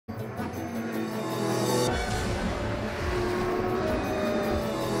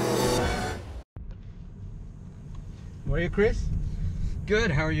How are you, Chris?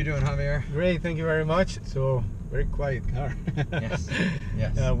 Good. How are you doing, Javier? Great, thank you very much. So, very quiet car. Yes.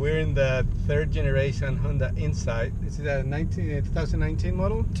 Yes. We're in the third generation Honda Insight. This is a 2019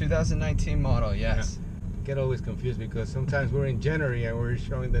 model? 2019 model, yes. Yeah. I get always confused because sometimes we're in January and we're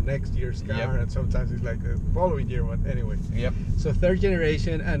showing the next year's car, Yep. and sometimes it's like the following year. But anyway. Yep. So third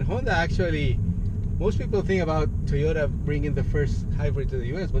generation, and Honda actually, most people think about Toyota bringing the first hybrid to the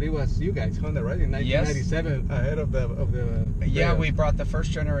U.S., but it was you guys, Honda, right? In 1997, yes. Ahead of the yeah, we brought the first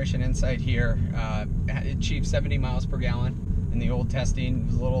generation Insight here. It achieved 70 miles per gallon in the old testing. It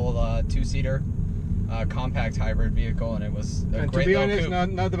was a little two-seater compact hybrid vehicle, and it was a and great to be little honest,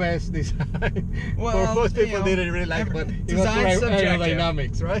 coupe. not the best design. Well, most people didn't really like it, but it was for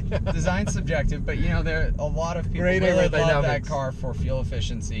aerodynamics, right? Design subjective, but there a lot of people Great really love that car for fuel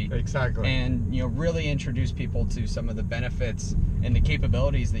efficiency. Exactly. And really introduce people to some of the benefits and the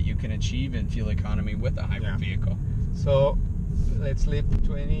capabilities that you can achieve in fuel economy with a hybrid vehicle. So let's leap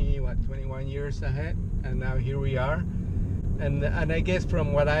 21 years ahead, and now here we are. And I guess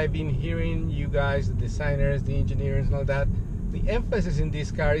from what I've been hearing, you guys, the designers, the engineers, and all that, the emphasis in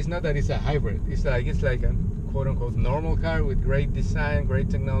this car is not that it's a hybrid. It's like a quote-unquote normal car with great design,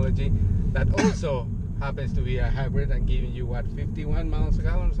 great technology, that also happens to be a hybrid and giving you, what, 51 miles a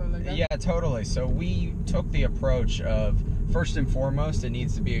gallon or something like that? Yeah, totally. So we took the approach of, first and foremost, it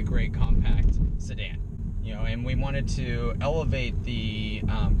needs to be a great compact sedan. And we wanted to elevate the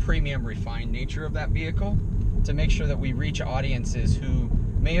premium refined nature of that vehicle to make sure that we reach audiences who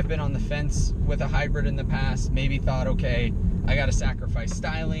may have been on the fence with a hybrid in the past, maybe thought, okay, I got to sacrifice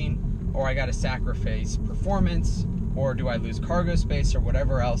styling, or I got to sacrifice performance, or do I lose cargo space, or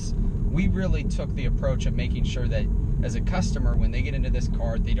whatever else. We really took the approach of making sure that as a customer, when they get into this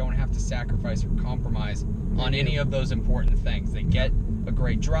car, they don't have to sacrifice or compromise on any of those important things. They get a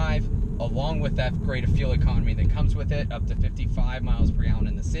great drive, along with that great fuel economy that comes with it, up to 55 miles per gallon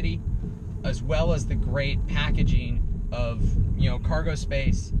in the city, as well as the great packaging of cargo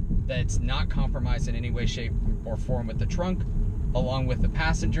space that's not compromised in any way, shape, or form with the trunk, along with the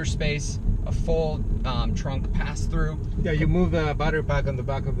passenger space, a full trunk pass-through. Yeah, you move the battery pack on the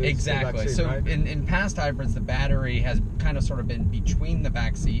back of the exactly. Seat, so right? in past hybrids, the battery has kind of sort of been between the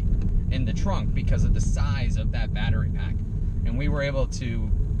back seat and the trunk because of the size of that battery pack, and we were able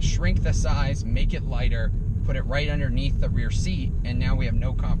to shrink the size, make it lighter, put it right underneath the rear seat, and now we have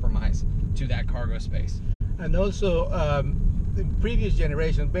no compromise to that cargo space. And also, the previous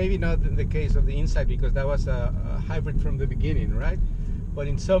generation, maybe not in the case of the Insight because that was a hybrid from the beginning, right? But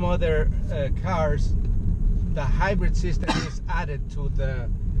in some other cars, the hybrid system is added to the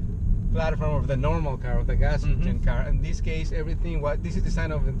platform of the normal car, of the gas engine car. In this case, everything this is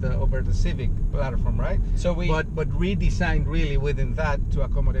designed over the Civic platform, right? So but redesigned really within that to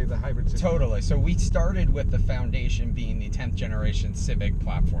accommodate the hybrid system. Totally. So we started with the foundation being the 10th generation Civic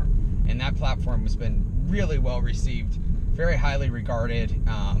platform, and that platform has been really well received, very highly regarded,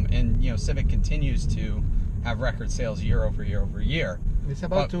 and Civic continues to have record sales year over year over year. It's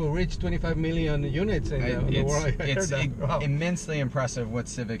about to reach 25 million units in the world. It's immensely impressive what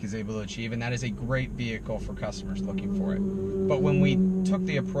Civic is able to achieve, and that is a great vehicle for customers looking for it. But when we took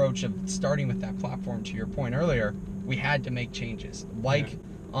the approach of starting with that platform, to your point earlier, we had to make changes, like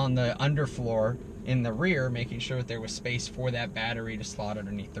on the underfloor in the rear, making sure that there was space for that battery to slot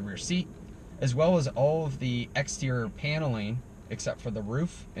underneath the rear seat, as well as all of the exterior paneling, except for the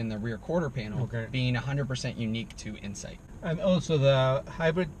roof and the rear quarter panel, being 100% unique to Insight. And also the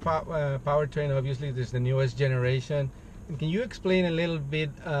hybrid powertrain, obviously, this is the newest generation. And can you explain a little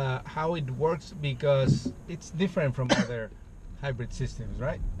bit how it works? Because it's different from other hybrid systems,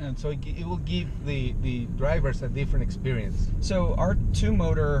 right? And so it will give the drivers a different experience. So our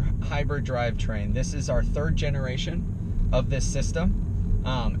two-motor hybrid drivetrain, this is our third generation of this system.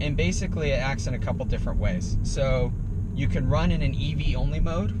 And basically it acts in a couple different ways. So you can run in an EV only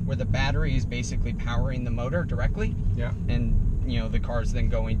mode where the battery is basically powering the motor directly. Yeah. And the car's then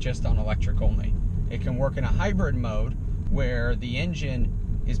going just on electric only. It can work in a hybrid mode where the engine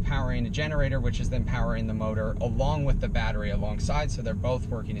is powering a generator, which is then powering the motor along with the battery alongside, so they're both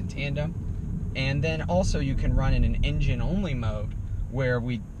working in tandem. And then also you can run in an engine only mode where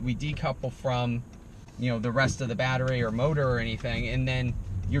we decouple from the rest of the battery or motor or anything, and then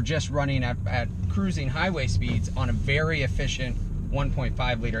you're just running at cruising highway speeds on a very efficient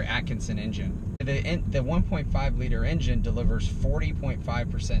 1.5 liter Atkinson engine. The 1.5 liter engine delivers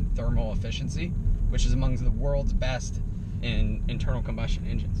 40.5% thermal efficiency, which is among the world's best in internal combustion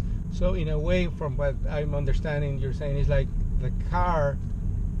engines. So in a way, from what I'm understanding, you're saying is like the car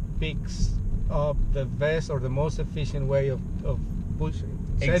picks up the best or the most efficient way of pushing,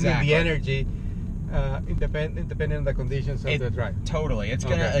 sending the energy Depending on the conditions of the drive. Totally. It's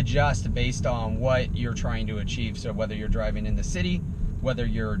going to adjust based on what you're trying to achieve. So whether you're driving in the city, whether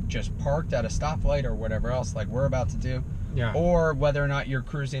you're just parked at a stoplight or whatever else like we're about to do, or whether or not you're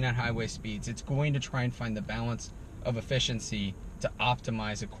cruising at highway speeds, it's going to try and find the balance of efficiency to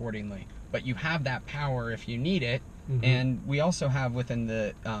optimize accordingly. But you have that power if you need it. And we also have within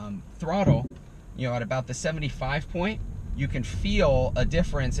the throttle, at about the 75 point, you can feel a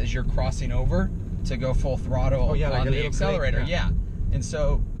difference as you're crossing over to go full throttle on like the accelerator. And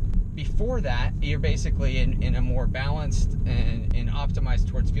so before that, you're basically in a more balanced and optimized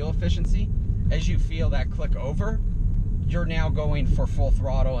towards fuel efficiency. As you feel that click over, you're now going for full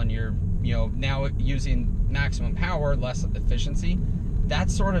throttle, and you're now using maximum power, less efficiency.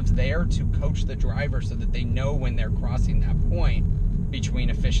 That's sort of there to coach the driver so that they know when they're crossing that point between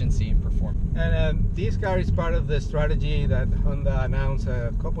efficiency and performance. And this car is part of the strategy that Honda announced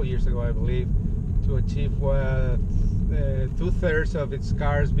a couple years ago, I believe, to achieve 2/3 of its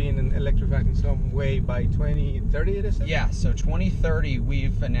cars being electrified in some way by 2030, it is? Yeah, so 2030,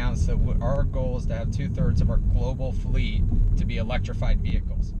 we've announced that our goal is to have 2/3 of our global fleet to be electrified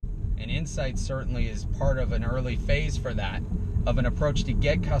vehicles. And Insight certainly is part of an early phase for that, of an approach to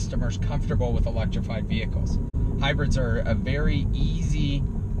get customers comfortable with electrified vehicles. Hybrids are a very easy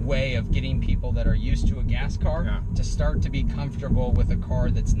way of getting people that are used to a gas car to start to be comfortable with a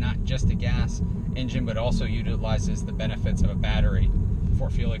car that's not just a gas engine, but also utilizes the benefits of a battery for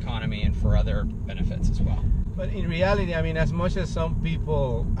fuel economy and for other benefits as well. But in reality, I mean, as much as some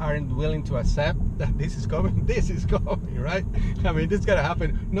people aren't willing to accept that this is coming, right? I mean, this is going to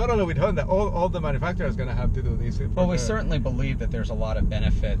happen not only with Honda, all the manufacturers are going to have to do this. Well, we certainly believe that there's a lot of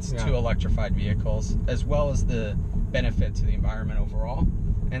benefits to electrified vehicles, as well as the benefit to the environment overall.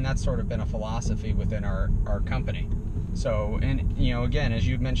 And that's sort of been a philosophy within our company. So, and again, as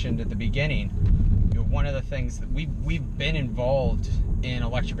you mentioned at the beginning, one of the things that we've been involved in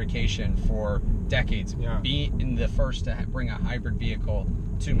electrification for decades, being the first to bring a hybrid vehicle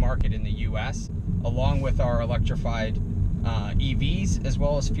to market in the US, along with our electrified EVs, as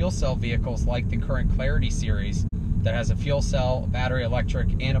well as fuel cell vehicles like the current Clarity series that has a fuel cell, battery electric,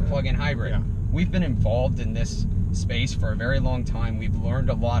 and a plug-in hybrid. We've been involved in this space for a very long time. We've learned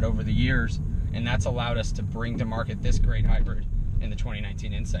a lot over the years, and that's allowed us to bring to market this great hybrid in the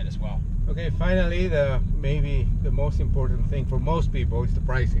 2019 Insight as well. Okay, finally, maybe the most important thing for most people is the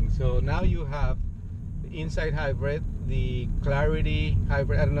pricing. So now you have the Insight hybrid, the Clarity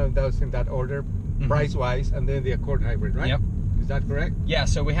hybrid, I don't know if that was in that order, price-wise, and then the Accord hybrid, right? Yep. Is that correct? Yeah,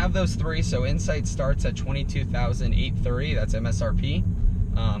 so we have those three. So Insight starts at $22,830, that's MSRP,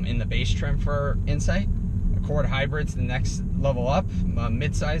 in the base trim for Insight. Accord hybrid's the next level up,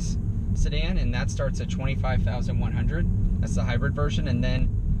 mid-size sedan, and that starts at $25,100. That's the hybrid version. And then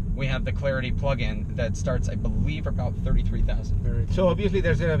we have the Clarity plug-in that starts, I believe, about $33,000. So obviously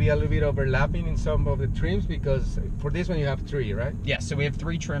there's going to be a little bit overlapping in some of the trims, because for this one you have three, right? Yeah, so we have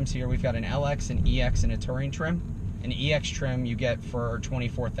three trims here. We've got an LX, an EX, and a Touring trim. An EX trim you get for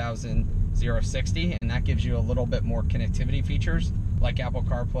 $24,060, and that gives you a little bit more connectivity features like Apple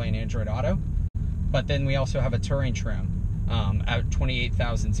CarPlay and Android Auto. But then we also have a Touring trim at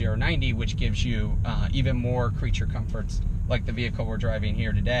 $28,090, which gives you even more creature comforts like the vehicle we're driving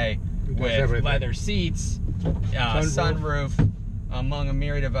here today, with leather seats, sunroof, among a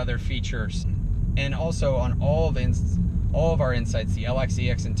myriad of other features. And also on all of our Insights, the LX,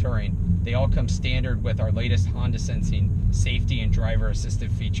 EX, and Touring, they all come standard with our latest Honda Sensing safety and driver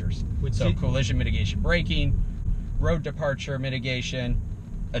assistive features. So collision mitigation braking, road departure mitigation,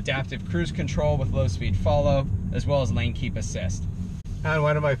 adaptive cruise control with low speed follow, as well as lane keep assist. And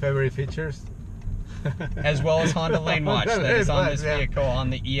one of my favorite features, as well as Honda Lane Watch that is on this vehicle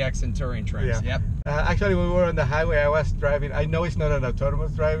on the EX and Touring trims. Yep. Actually, when we were on the highway, I was driving. I know it's not an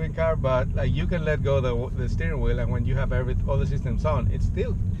autonomous driving car, but like, you can let go the steering wheel, and when you have all the systems on, it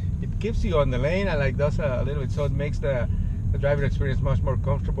keeps you on the lane, and does a little bit, so it makes the driving experience much more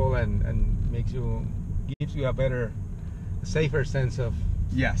comfortable, and gives you a better, safer sense of.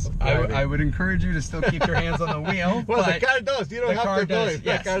 Yes, I would encourage you to still keep your hands on the wheel. Well, the car does. You don't have to do it.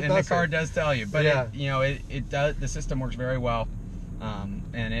 Yes, and the car does tell you. But it does. The system works very well, and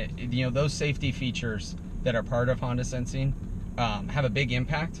those safety features that are part of Honda Sensing have a big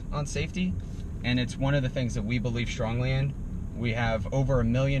impact on safety, and it's one of the things that we believe strongly in. We have over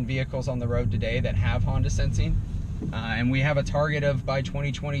 1 million vehicles on the road today that have Honda Sensing, and we have a target of by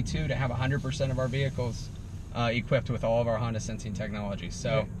 2022 to have 100% of our vehicles equipped with all of our Honda Sensing technologies.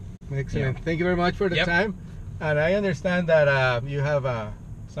 So, excellent. Thank you very much for the time. And I understand that you have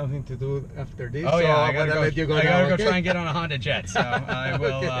something to do after this. Oh, so yeah, I gotta let you go. I gotta go try and get on a Honda Jet. So I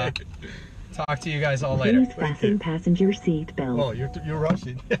will. Talk to you guys all later. Please fasten passenger seat belt. Oh, you're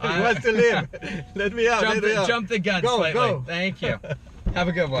rushing. He wants to live. Let me out. Jump the gun Go, slightly. go. Thank you. Have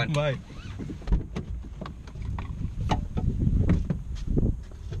a good one. Bye.